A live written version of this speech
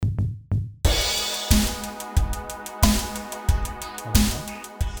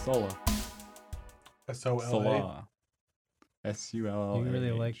Sola. Sola. Sola. S-U-L-L-A-H. You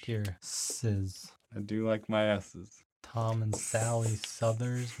really liked your S's. I do like my S's. Tom and Sally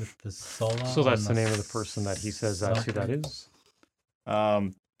Southers with the Sola. So that's on the name of the person that he says that's who that is?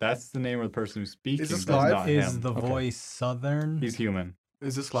 That's the name of the person who's speaking. this but live? not Is him. the Okay. voice Southern? He's human.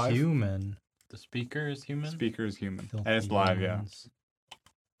 Is this live? Human. The speaker is human? Speaker is human. Filthy And it's live, yeah. humans.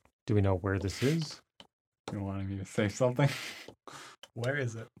 Do we know where this is? You wanted me to say something? Where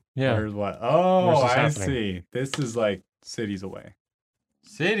is it? Yeah. Where's what? Oh, Where's this I happening? see. This is like cities away.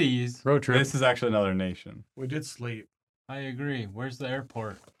 Cities? Road trip. This is actually another nation. We did sleep. I agree. Where's the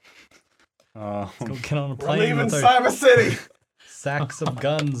airport? Let's go get on a We're plane leaving with our Cyber City. sacks of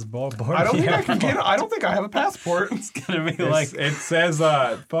guns. Board I don't think I can get. I don't think I have a passport. It's gonna be It's- like it says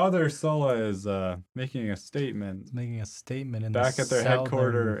Father Sola is making a statement. making a statement in Back the at their southern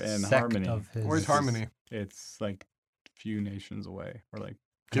headquarter in sect Harmony. of his- Where's Harmony? It's like few nations away, or like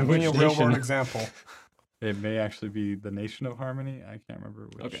Give me a Which real nation? world example. it may actually be the nation of Harmony. I can't remember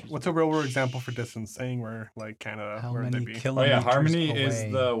which. Okay. What's a real world example for distance? Saying where, like Canada, How where would they many be? Oh kilometers yeah, Harmony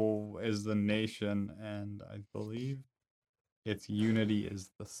away? is the nation, and I believe it's Unity is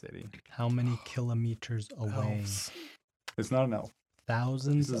the city. How many kilometers away? Elves. It's not an elf.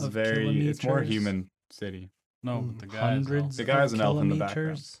 Thousands This is of very. kilometers. It's more human city. no, but the guy Hundreds. The guy's of an elf in the background.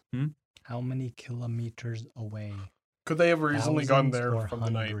 kilometers? Hmm? How many kilometers away? Could they have reasonably gone Thousands there or from the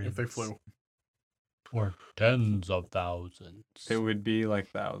night if they hundreds? flew? Or tens of thousands. It would be like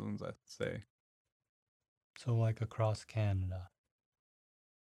thousands, I'd say. So like across Canada.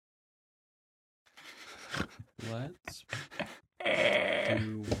 Let's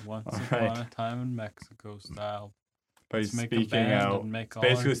do Once All Upon right. a Time in Mexico style. But Let's he's make a speaking band out, and make all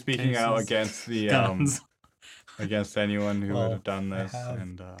basically our speaking out cases against the guns. against anyone who Well, would have done I this, have-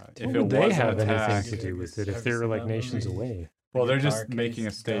 and What if it would they was have an anything attack, to do with it if Have they you were seen like that nations movie? away? well, they're Guitar just making a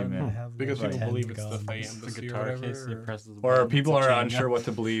case gun, statement. I have Because like people 10 believe it's the guns. Fey It's the embassy or guitar whatever. case. He or- presses the Or button, people it's a are chain unsure gun. what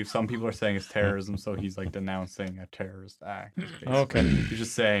to believe. Some people are saying it's terrorism, so he's like denouncing a terrorist act. basically. Okay. He's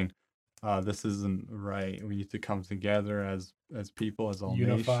just saying, this isn't right. We need to come together as people, as all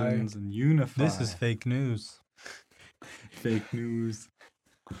Unify. nations, and unify. This is fake news. fake news.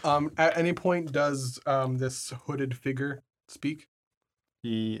 At any point, does this hooded figure speak?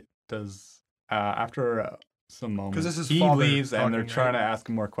 He does after some moments. this is he Father leaves, and they're talking, trying right? to ask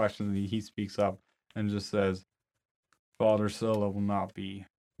him more questions. And he speaks up and just says, "Father Sola will not be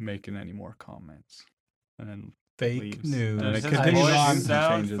making any more comments." And then Fake leaves. news. And Does it his continues voice on and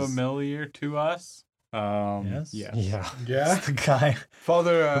sound changes. familiar to us? Yes? yes. Yeah. Yeah. It's the guy.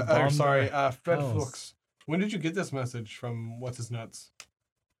 Father, The sorry, bomber Fred house. Flux. When did you get this message from What's His Nuts?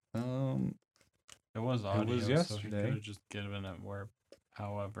 It was audio, so he yesterday. could have just given it where,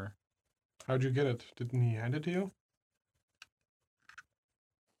 however. How'd you get it? Didn't he hand it to you?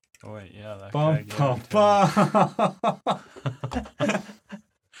 Oh wait, yeah, that Bum, guy gave bum, it to bum. him.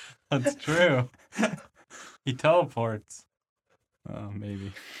 That's true. He teleports.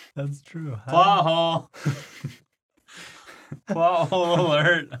 Maybe. That's true. Plot hole. Plot hole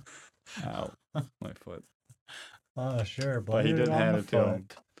alert. Ow, my foot. Oh, sure. But he blame didn't on hand the it to him.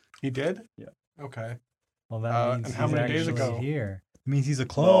 foot. He did? Yeah. Okay. Well, that means and how he's many days actually ago? here. It means he's a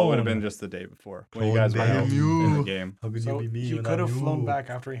clone. Well, it would have been just the day before when you Clone guys were out baby. in the game. How could So you be me? he when could I'm have flown you? back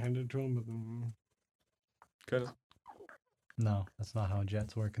after he handed it to him, but then... Could No, that's not how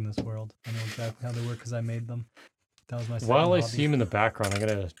jets work in this world. I know exactly how they work because I made them. That was my second While I hobby. see him in the background, I'm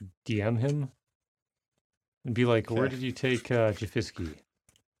gonna DM him and be like, "Where Okay. did you take Jafisky?"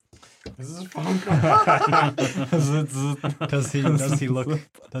 This is fun. Does he look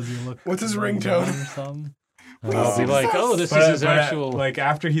What's his well ringtone? done or something? I'll be like, "Oh, this But- is his but, actual." Like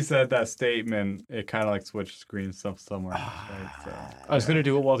after he said that statement, it kind of like switched screens somewhere. Right? So, I was gonna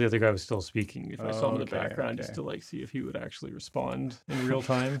do it while the other guy was still speaking. If I saw him in the Okay, background, just okay. to like see if he would actually respond in real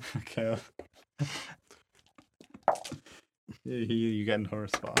time. okay. You get no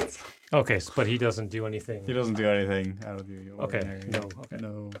response. Okay, but he doesn't do anything. He doesn't do anything out of the Okay, ordinary. no, okay.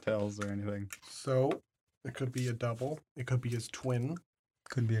 No tells or anything. So, it could be a double. It could be his twin.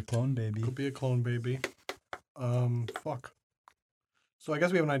 Could be a clone baby. Could be a clone baby. Fuck. So I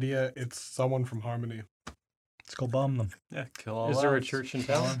guess we have an idea. It's someone from Harmony. Let's go bomb them. Yeah, kill all Is there a elves. church in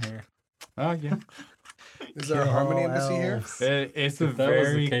Kill town? on here. Oh yeah. Is there a Harmony embassy here? It's a If that was the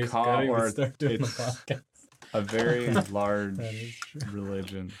very case, Gary would or start doing the it's podcast. a very large That is true.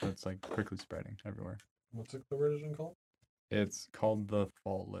 religion that's like quickly spreading everywhere. What's the religion called? It's called the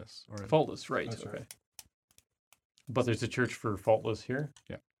Faultless. Or Faultless, right? That's Okay. right. But there's a church for Faultless here.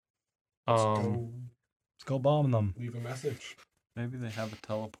 Yeah. Let's Um. Let's go bomb them. go leave a message. Maybe they have a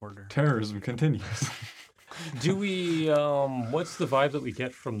teleporter. terrorism continues. Do we? What's the vibe that we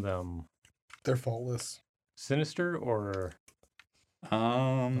get from them? They're faultless. Sinister or?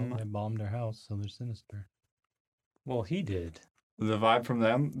 Oh, they bombed our house, so they're sinister. Well, he did. The vibe from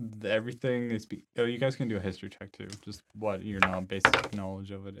them, everything is. Oh, you guys can do a history check too. Just what your basic knowledge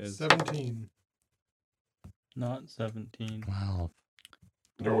of it is. 17. Not 17. Wow.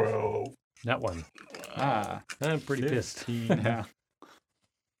 12. That one. Ah, I'm pretty pissed. 15. yeah.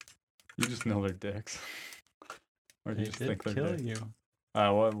 You just know their dicks. Or They you just did think they're kill dicks. you.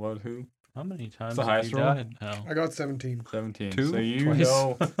 What, who? How many times the have highest you roll? died now? I got 17. 17. Two? So you Twice?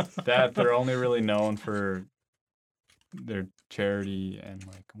 know that they're only really known for their charity and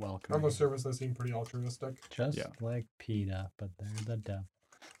like I'm welcoming. a service that seemed pretty altruistic. Just Yeah. like PETA, but they're the devil.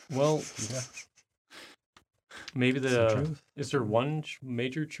 Well, maybe It's the the. truth. Is there one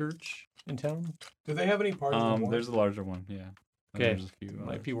major church in town? Do they have any part in the war? There's a larger one, yeah. And Okay, There's a few.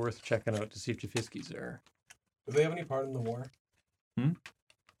 Might be worth checking out to see if Jafisky's there. Do they have any part in the war?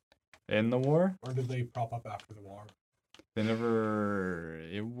 In the war, Or did they prop up after the war? they never.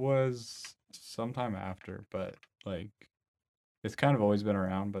 It was sometime after, but like, it's kind of always been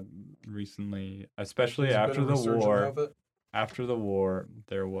around. But recently, especially There's been after a the resurgence war, of it? after the war,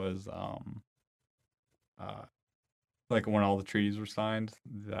 there was like when all the treaties were signed,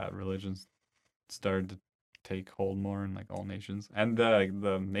 that religions started to take hold more in like all nations, and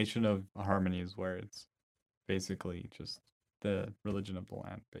the nation of Harmony is where it's basically just the religion of the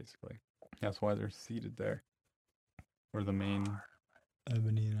land. Basically, that's why they're seated there. Or the main.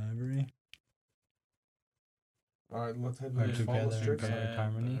 Ebony and Ivory Alright, let's head are to the Faultless together in Church. perfect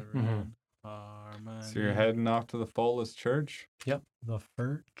harmony. Mhm. So you're heading off to the Faultless Church. The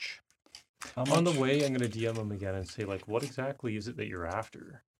Furch. On the way, I'm gonna DM him again and say like, what exactly is it that you're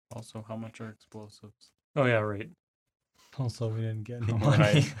after? Also, how much are explosives? Oh yeah, right. Also, we didn't get any All money.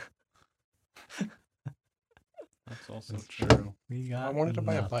 right. That's also That's true. true. We got I wanted to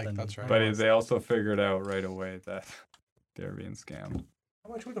buy a bike, nothing. that's right. But they also figured out right away that they're being scammed. How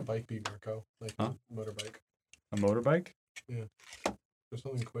much would a bike be, Marco? Like Huh? a motorbike. A motorbike? Just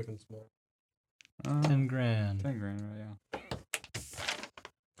something quick and small. 10 grand. 10 grand, right?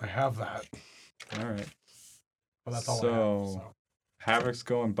 I have that. Yeah. All right. But that's all I So- have. Havoc's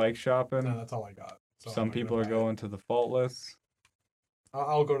going bike shopping. No, that's all I got. So I'm Some not people gonna are buy it. going to the Faultless.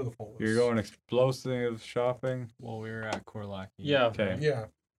 I'll go to the Faultless. You're going explosive shopping. Well, we were at Korlaki. Yeah. Okay. Yeah.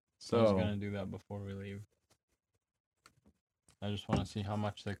 So I was So gonna do that before we leave. I just want to see how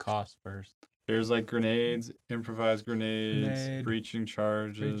much they cost first. there's like grenades, improvised grenades, Grenade. breaching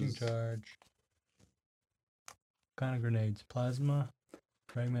charges. Breaching charge. What kind of grenades? Plasma?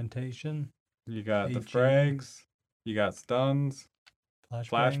 Fragmentation? You got the AG. frags. You got stuns,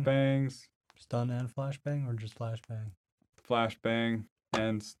 Flashbang? flashbangs, Stun and flashbang, or just flashbang? flashbang,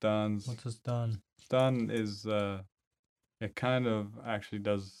 and stuns. What's a stun? Stun is it kind of actually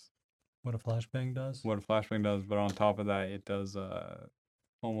does What a flashbang does? what a flashbang does, but on top of that, it does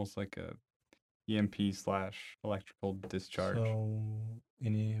almost like a EMP slash electrical discharge, So,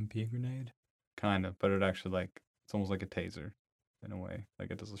 an EMP grenade? kind of. But it actually like it's almost like a taser, in a way. Like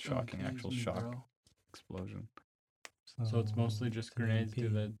it does a shocking actual shock explosion. So it's mostly just it's an grenades. Do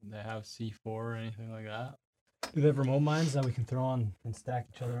EMP. they have C4 or anything like that? Do they have remote mines that we can throw on and stack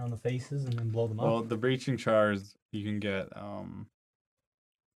each other on the faces and then blow them Well, up? the breaching charge you can get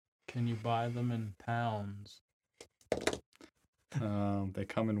Can you buy them in pounds? they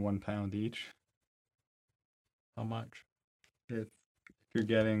come in 1 pound each. How much? If you're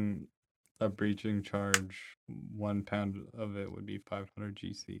getting a breaching charge, 1 pound of it would be 500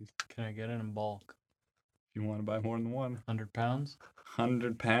 GCs. Can I get it in bulk? If you want to buy more than one, 100 pounds?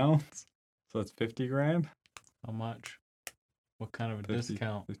 100 pounds. So that's 50 grand. How much? What kind of a 50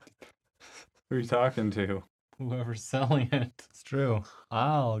 discount? 50. Who are you talking to? Whoever's selling it. It's true.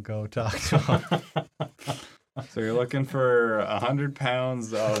 I'll go talk to him. So you're looking for 100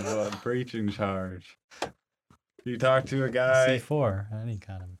 pounds of breaching charge. You talk to a guy C4, any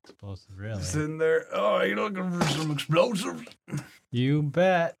kind of explosive, really. sitting there. Oh, you looking for some explosives? You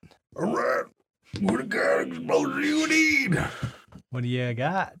bet. All right. What kind of explosives you need? What do you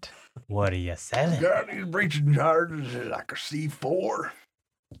got? What are you selling? Got these breaching charges like a C4,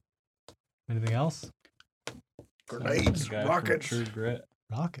 Anything else? grenades, The guy from rockets. True Grit.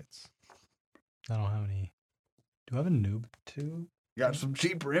 Rockets. I don't have any. Do I have a noob tube? Got some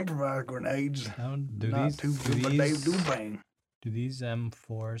cheaper improvised grenades. Do Not these too do good, but they these, do bang. do these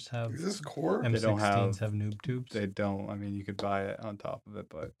M4s have Is this core? They don't M16s have noob tubes? They don't. I mean, you could buy it on top of it,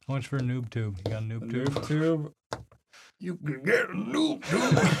 but How much for a noob tube? You got a the noob tube? noob tube, you can get a noob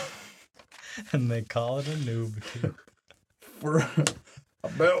tube And they call it a noob tube. for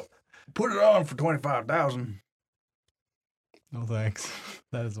about Put it on for 25,000. No thanks.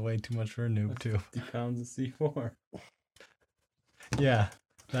 That is way too much for a noob too. 50 pounds of C4. Yeah,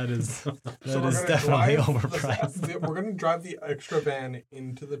 that is So that we're is gonna definitely drive overpriced. we're gonna drive the extra van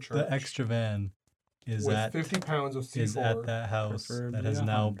into the church. The extra van is with at 50 pounds of C4. is at that house that preferably has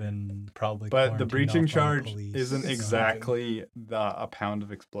now 100. been probably. But the quarantined breaching off by the charge police, isn't so- exactly a pound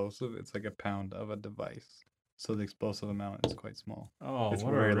of explosive. It's like a pound of a device. So the explosive amount is quite small. Oh, It's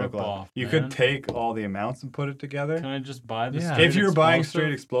what a very rip local. off. You man. could take all the amounts and put it together. Can I just buy this? Yeah. If you're buying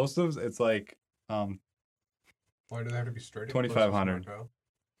straight explosives, it's like Why do they have to be straight? 2,500.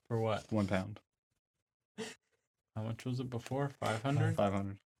 For what? 1 pound. How much was it before? 500?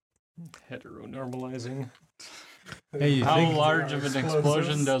 500. Heteronormalizing. Hey, you How think large of an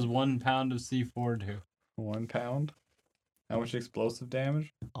explosion Explosives? does 1 pound of C4 do? 1 pound? How much explosive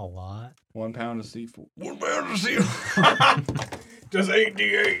damage? a lot? 1 pound of C4. 1 pound of C4. Just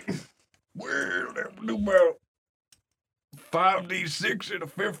 8d8. Well, that would do about 5d6 in a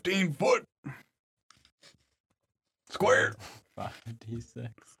 15-foot square. 5d6.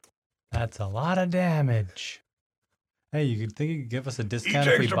 That's a lot of damage. Hey, you could think you could give us a Each discount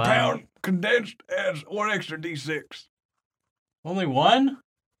if we extra buy. pound condensed adds 1 extra d6. Only one?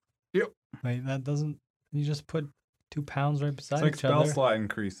 Wait, that doesn't. You just put 2 pounds right beside It's like each spell other. slot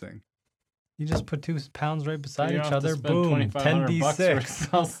increasing. You just put 2 pounds right beside You each don't have to other. spend Boom, 2,500 bucks for a 10d6.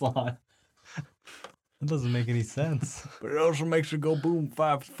 spell slot. That doesn't make any sense. But it also makes it go boom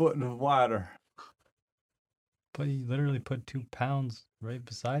 5 foot and wider. But you literally put 2 pounds right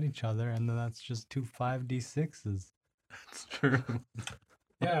beside each other, and then that's just 2 5d6s. It's true.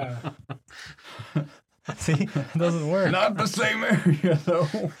 Yeah. See, it doesn't work. Not the same area though.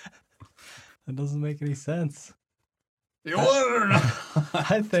 It doesn't make any sense. You want it or not?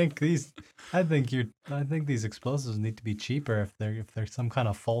 I think these explosives need to be cheaper if they're some kind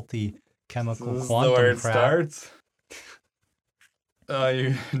of faulty chemical This is quantum where it crap. starts.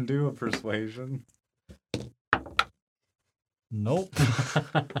 You can do a persuasion. Nope.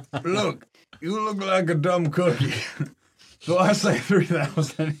 Look, you look like a dumb cookie. So I say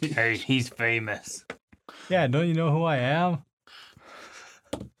 3,000 each. Hey, he's famous. Yeah, don't you know who I am?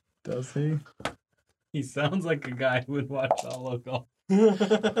 Does he? He sounds like a guy who would watch All Local. I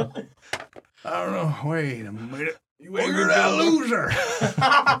don't know. Wait a minute. You You're that loser.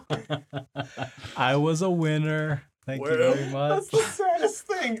 I was a winner. Thank you Well, very much. That's the saddest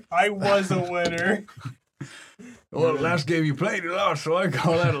thing. I was a winner. Well, the last game you played, you lost, so I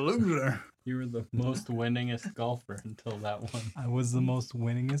call that a loser. You were the most winningest golfer until that one. I was the most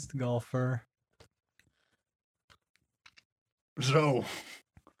winningest golfer. So,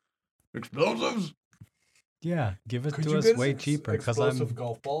 explosives? Yeah, give it Could to you us get way us cheaper because explosive I'm.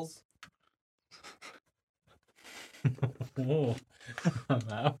 golf balls? Whoa.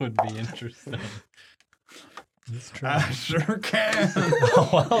 That would be interesting. It's true. I sure can.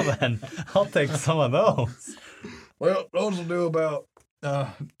 Well then, I'll take some of those. Well, those will do about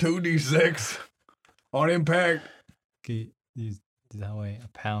 2d6 on impact. Okay, that way a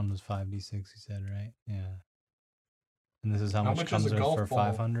pound was 5d6. You said right? Yeah. And this is how, much much comes is a with golf for ball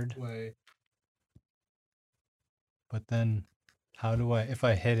 500. Way. But then, how do I? If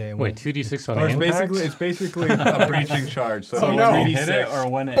I hit it, it Wait, won't- 2d6 on Or it's impact? basically a breaching charge. So Oh, it'd no. be Hit it 3d6. or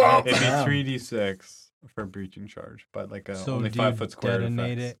when it Boom! hits It'd down? be 3d6 for breaching charge, but like So only do 5 you foot square.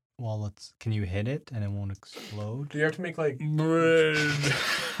 detonate effects. it while it's? Can you hit it and it won't explode? Do you have to make like?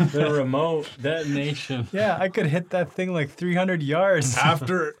 The remote detonation. Yeah, I could hit that thing like 300 yards.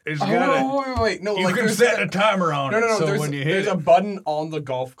 After it's Oh, got wait. No, you like can there's set a timer on No, it. no, no. So there's when you hit there's it, a button on the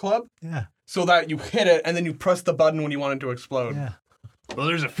golf club Yeah, so that you hit it and then you press the button when you want it to explode. yeah. well,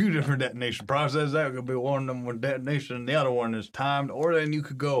 there's a few different detonation processes. That could be one of them with detonation, and the other one is timed. Or then you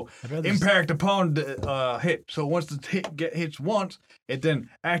could go I'd rather impact upon the hit. So once the hits once, it then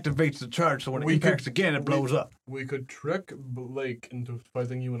activates the charge. So when it We could- impacts again, it blows up. We could trick Blake into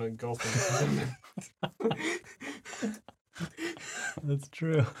fighting you in a golf tournament. That's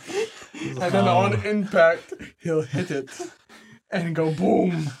true. And then on impact, he'll hit it and go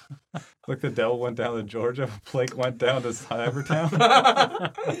boom. Like the devil went down to Georgia, Blake went down to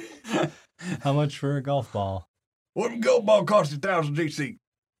Cybertown. How much for a golf ball? What would golf ball cost you 1,000 GC?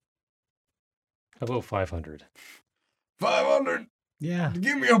 How about 500? 500? Yeah.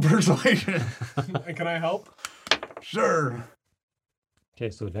 Give me a persuasion. Can I help? Sure.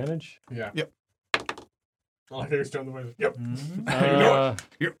 Okay, so advantage? Yeah. Yep. Oh, I think it's down the way. Yep. Uh,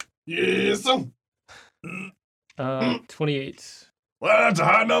 Yes. 28. Well, that's a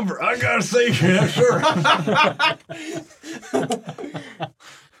high number. I gotta say, yeah, sure.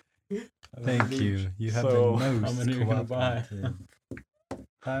 Thank you. You have So, been how most many are you gonna buy? cooperative.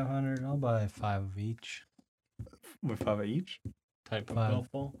 500. I'll buy 5 of each. With 5 each? Type of Five.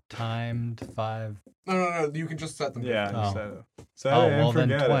 golf ball. Timed 5. No. You can just set them. Yeah, Oh. you said it. Set Oh, it and well then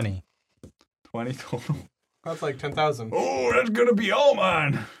forget it. 20. 20 total. That's like 10,000. Oh, that's gonna be all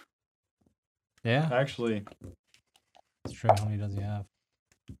mine. Yeah, Actually, that's true. How many does he have?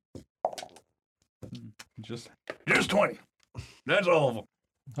 just 20. That's all of them.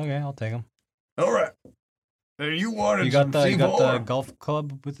 Okay, I'll take him. All right. You wanted You got some the C4? golf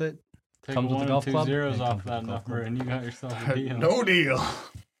club with it? Take Comes with the 1 golf and 2 club? zeros Yeah, off comes with that the golf number, club. and you got yourself a deal. No deal.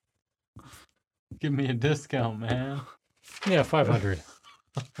 Give me a discount, man. Yeah, 500.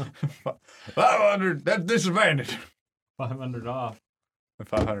 500. That's disadvantage. 500 off.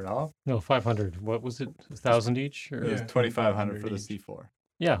 500 off? No, 500. What was it? 1,000 each? Or? It was Yeah. 2,500 for the each. C4.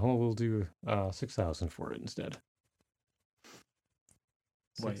 Yeah, well, we'll do 6,000 for it instead.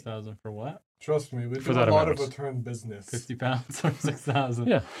 Wait. 6,000 for what? Trust me, we For do a that lot of amount. return business. 50 pounds or 6,000?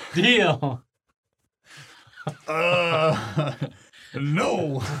 Yeah. Deal.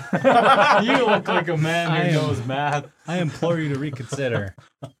 No. You look like a man I who am- knows math. I implore you to reconsider.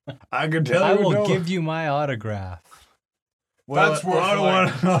 I can tell I you will no. give you my autograph. That's worth I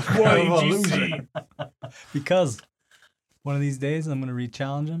don't like want 20 to GC. Because one of these days I'm gonna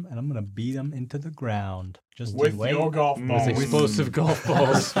re-challenge him and I'm gonna beat him into the ground. Just With you wait. your golf Mm. balls. With explosive golf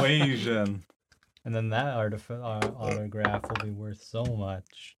balls. Persuasion. And then that autograph will be worth so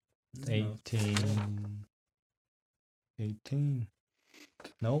much. 18. 18.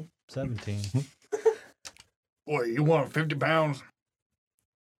 Nope, 17. What, you want 50 pounds?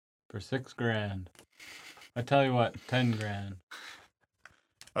 For 6 grand. I tell you what, 10 grand.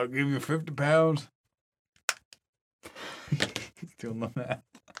 I'll give you 50 pounds. He's doing the math.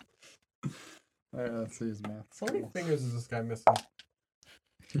 Alright, let's see his math. How many skills. fingers is this guy missing?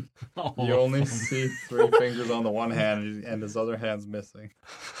 All You of only them. see 3 fingers on the one hand and his other hand's missing.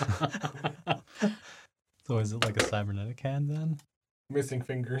 So is it like a cybernetic hand then? Missing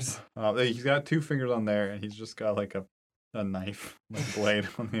fingers. He's got 2 fingers on there and he's just got like a knife, like blade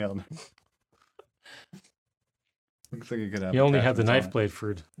on the other. Looks like he could have. You only have the attachments knife blade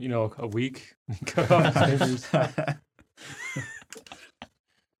for, a week. Cut off his fingers.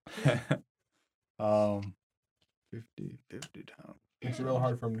 on it. 50 pounds. Makes it real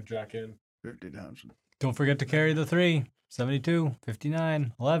hard for him to jack in. 50 pounds. Don't forget to carry the 3. 72,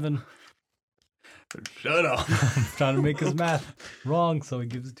 59, 11. Shut up. I'm trying to make his math wrong so he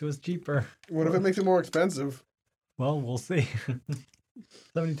gives it to us cheaper. What if it makes it more expensive? Well, we'll see.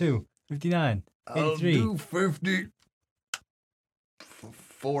 72, 59, I'll 83. do 50 for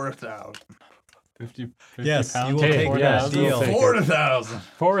 4,000. 50 Yes, pounds you will for take that 4,000? deal. Take it. 4,000.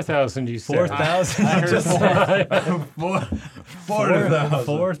 4,000, you said. 4,000. I heard Just four. 40,000.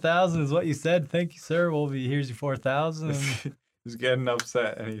 4,000 is what you said. Thank you, sir. Well, here's your 4,000. He's getting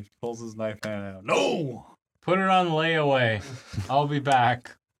upset and he pulls his knife hand out. No! Put it on layaway. I'll be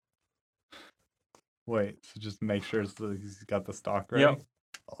back. Wait, so just make sure he's got the stock ready? Yep.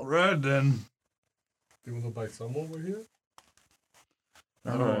 All right, then. You want to buy some over here? I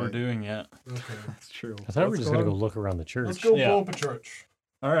don't know what we're Alright. doing yet. Okay. That's true. I thought we were Let's just going to go. go look around the church. Let's go Yeah. blow up a church.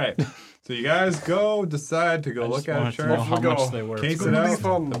 All right. So you guys go decide to go I look just at a wanted to church. know how We'll much go they were. case It's it gonna be out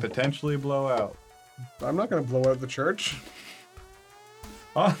fun. to potentially blow out. I'm not going to blow out the church.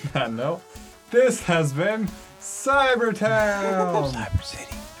 On that note, this has been Cybertown. Cyber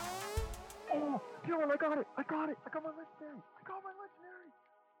City. Oh, Dylan, I got it. I got my legendary. I got my legendary.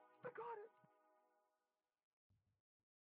 I got it.